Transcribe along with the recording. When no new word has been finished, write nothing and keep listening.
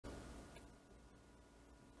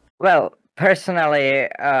Well, personally,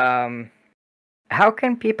 how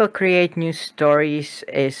can people create new stories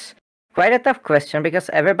is quite a tough question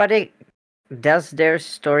because everybody does their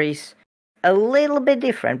stories a little bit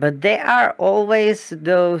different, but there are always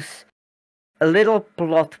those little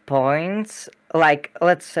plot points. Like,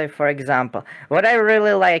 let's say, for example, what I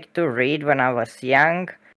really liked to read when I was young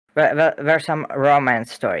were some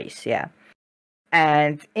romance stories, yeah.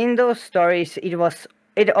 And in those stories,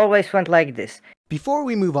 it always went like this. Before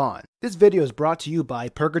we move on, this video is brought to you by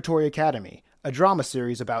Purgatory Academy, a drama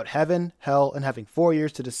series about heaven, hell, and having 4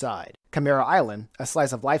 years to decide. Chimera Island, a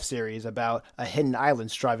slice of life series about a hidden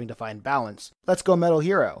island striving to find balance. Let's Go Metal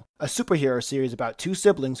Hero, a superhero series about two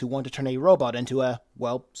siblings who want to turn a robot into a,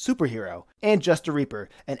 well, superhero. And Just a Reaper,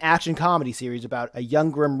 an action comedy series about a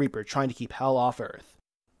young Grim Reaper trying to keep hell off Earth.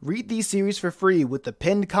 Read these series for free with the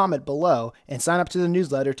pinned comment below and sign up to the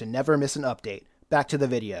newsletter to never miss an update. Back to the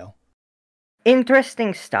video.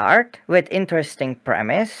 Interesting start with interesting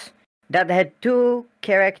premise that had two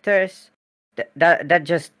characters that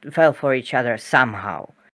just fell for each other somehow,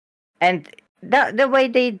 and the way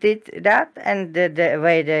they did that and the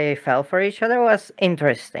way they fell for each other was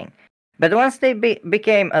interesting. But once they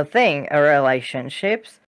became a thing, a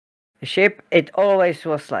relationships ship, it always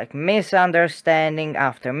was like misunderstanding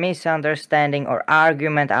after misunderstanding, or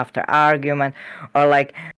argument after argument, or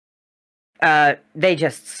like they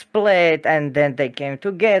just split and then they came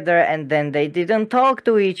together and then they didn't talk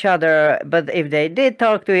to each other. But if they did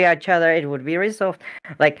talk to each other, it would be resolved.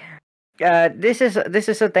 Like this is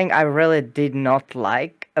a thing I really did not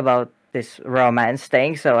like about this romance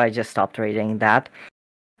thing, so I just stopped reading that.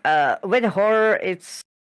 With horror, it's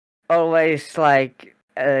always like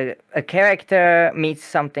a character meets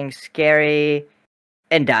something scary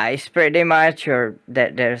and dies pretty much, or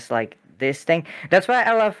that there's like this thing. That's why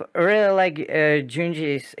I really like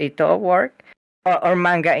Junji Ito work, or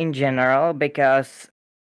manga in general, because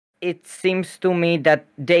it seems to me that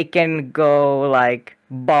they can go like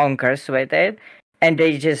bonkers with it, and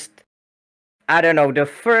they just, I don't know, the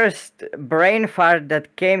first brain fart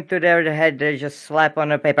that came to their head, they just slap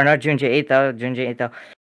on a paper. Not Junji Ito. Junji Ito,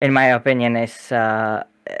 in my opinion, is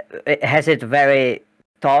it has it very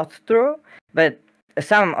thought through, but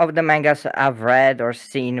some of the mangas I've read or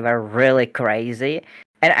seen were really crazy,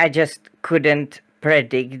 and I just couldn't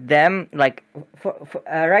predict them. Like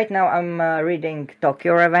right now, I'm reading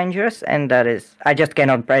Tokyo Revengers, and that is, I just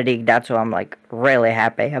cannot predict that, so I'm like really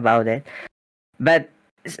happy about it. But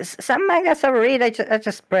some mangas I read, I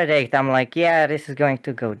just predict. I'm like, yeah, this is going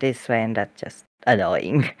to go this way, and that's just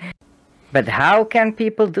annoying. But how can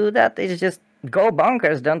people do that? It's just go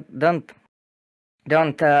bonkers.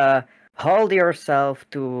 Don't hold yourself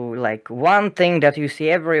to like one thing that you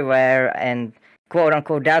see everywhere and quote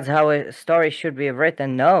unquote that's how a story should be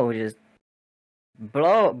written. No, just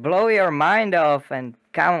blow your mind off and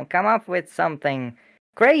come up with something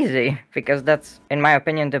crazy, because that's, in my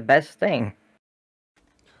opinion, the best thing.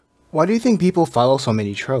 Why do you think people follow so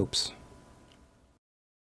many tropes?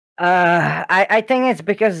 I think it's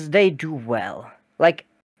because they do well. Like,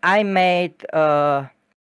 I made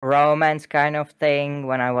romance kind of thing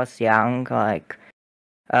when I was young, like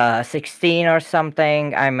 16 or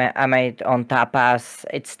something. I made on Tapas.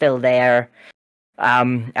 It's still there.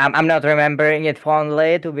 I'm not remembering it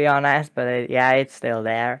fondly, to be honest, but yeah, it's still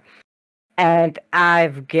there. And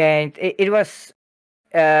I've gained it was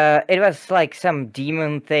like some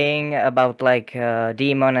demon thing about like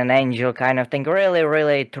demon and angel kind of thing,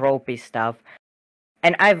 really tropey stuff.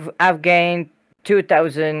 And I've gained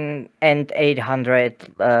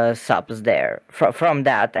 2,800 subs there from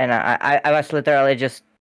that, and I was literally just,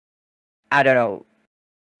 I don't know,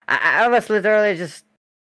 I was literally just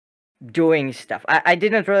doing stuff. I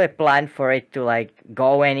didn't really plan for it to like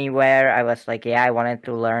go anywhere. I was like, yeah, I wanted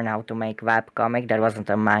to learn how to make webcomic. That wasn't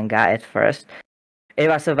a manga at first. It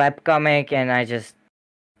was a webcomic, and I just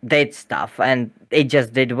did stuff, and it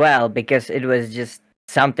just did well because it was just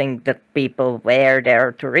something that people were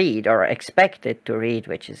there to read or expected to read,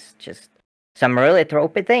 which is just some really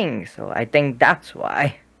tropey thing. So I think that's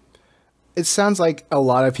why. It sounds like a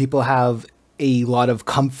lot of people have a lot of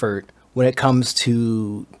comfort when it comes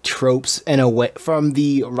to tropes in a way, from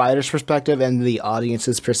the writer's perspective and the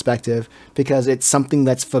audience's perspective, because it's something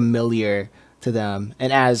that's familiar to them.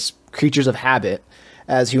 And as creatures of habit,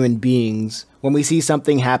 as human beings, when we see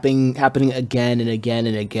something happening again and again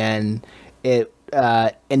and again, it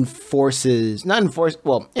enforces,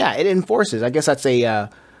 it enforces, I guess that's a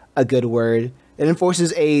good word. It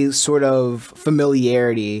enforces a sort of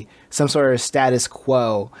familiarity, some sort of status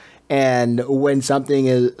quo. And when something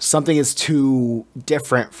is too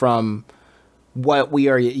different from what we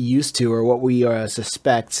are used to or what we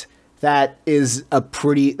suspect that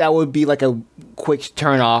would be like a quick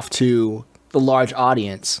turn off to the large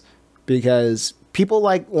audience, because people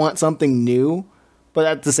like want something new, but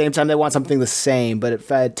at the same time they want something the same, but it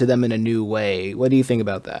fed to them in a new way. What do you think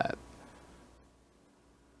about that?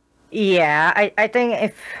 Yeah, I think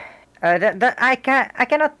if I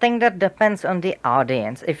cannot think that depends on the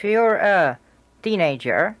audience. If you're a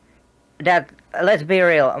teenager, that let's be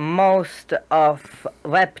real, most of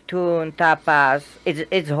webtoon tapas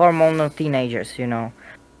it's hormonal teenagers,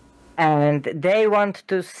 and they want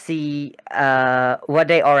to see what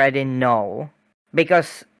they already know,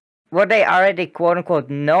 because what they already quote unquote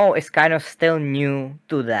know is kind of still new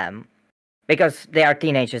to them, because they are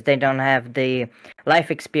teenagers. They don't have the life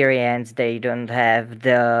experience. They don't have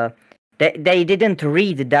they didn't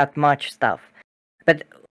read that much stuff. But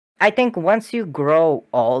I think once you grow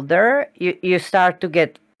older, you start to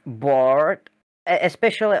get bored,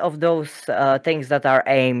 especially of those things that are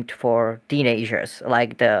aimed for teenagers,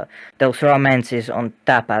 like those romances on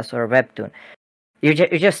tapas or webtoon. You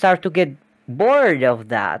just start to get bored of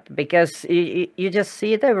that, because you just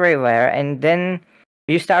see it everywhere, and then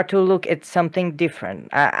you start to look at something different.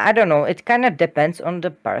 I don't know. It kind of depends on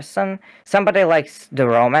the person. Somebody likes the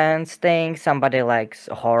romance thing. Somebody likes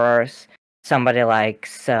horrors. Somebody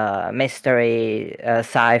likes mystery,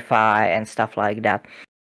 sci-fi, and stuff like that.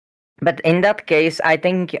 But in that case, I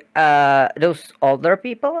think those older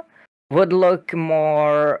people would look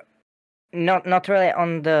more not really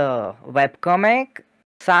on the webcomic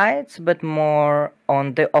sites, but more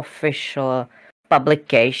on the official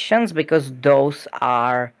publications, because those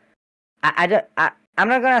are I'm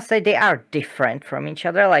not gonna say they are different from each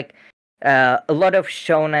other. Like a lot of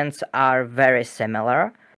shonens are very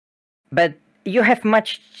similar, but you have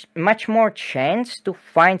much more chance to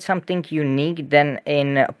find something unique than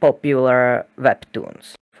in popular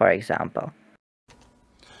webtoons, for example.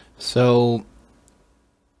 So,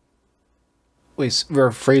 wait,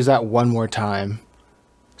 rephrase that one more time,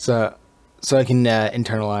 so I can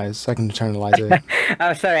internalize. So I can internalize it.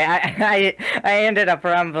 I'm sorry, I ended up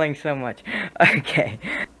rambling so much. Okay,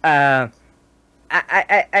 I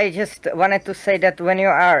just wanted to say that when you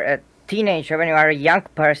are a teenager, when you are a young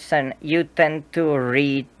person, you tend to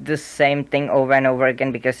read the same thing over and over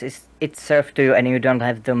again, because it's served to you, and you don't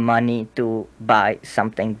have the money to buy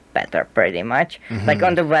something better, pretty much. Like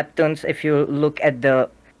on the webtoons, if you look at the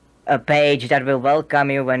a page that will welcome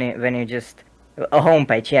you when you just a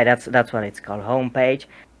homepage, yeah, that's what it's called, homepage.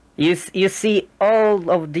 You see all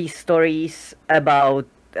of these stories about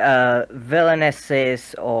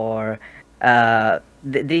villainesses or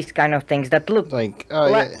these kind of things that look Like,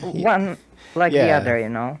 one like the other,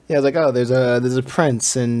 Yeah, like, oh, there's a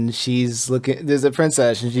prince, and there's a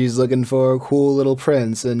princess, and she's looking for a cool little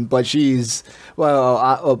prince, but she's,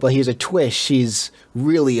 but here's a twist, she's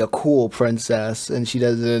really a cool princess, and she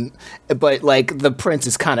doesn't, but like the prince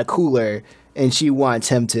is kind of cooler, and she wants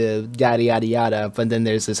him to yada yada yada, but then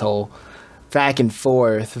there's this whole back and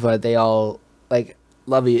forth, but they all like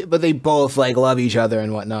but they both like love each other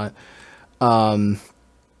and whatnot.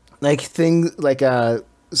 Like things like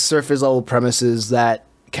surface level premises that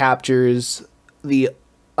captures a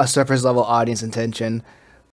surface level audience intention.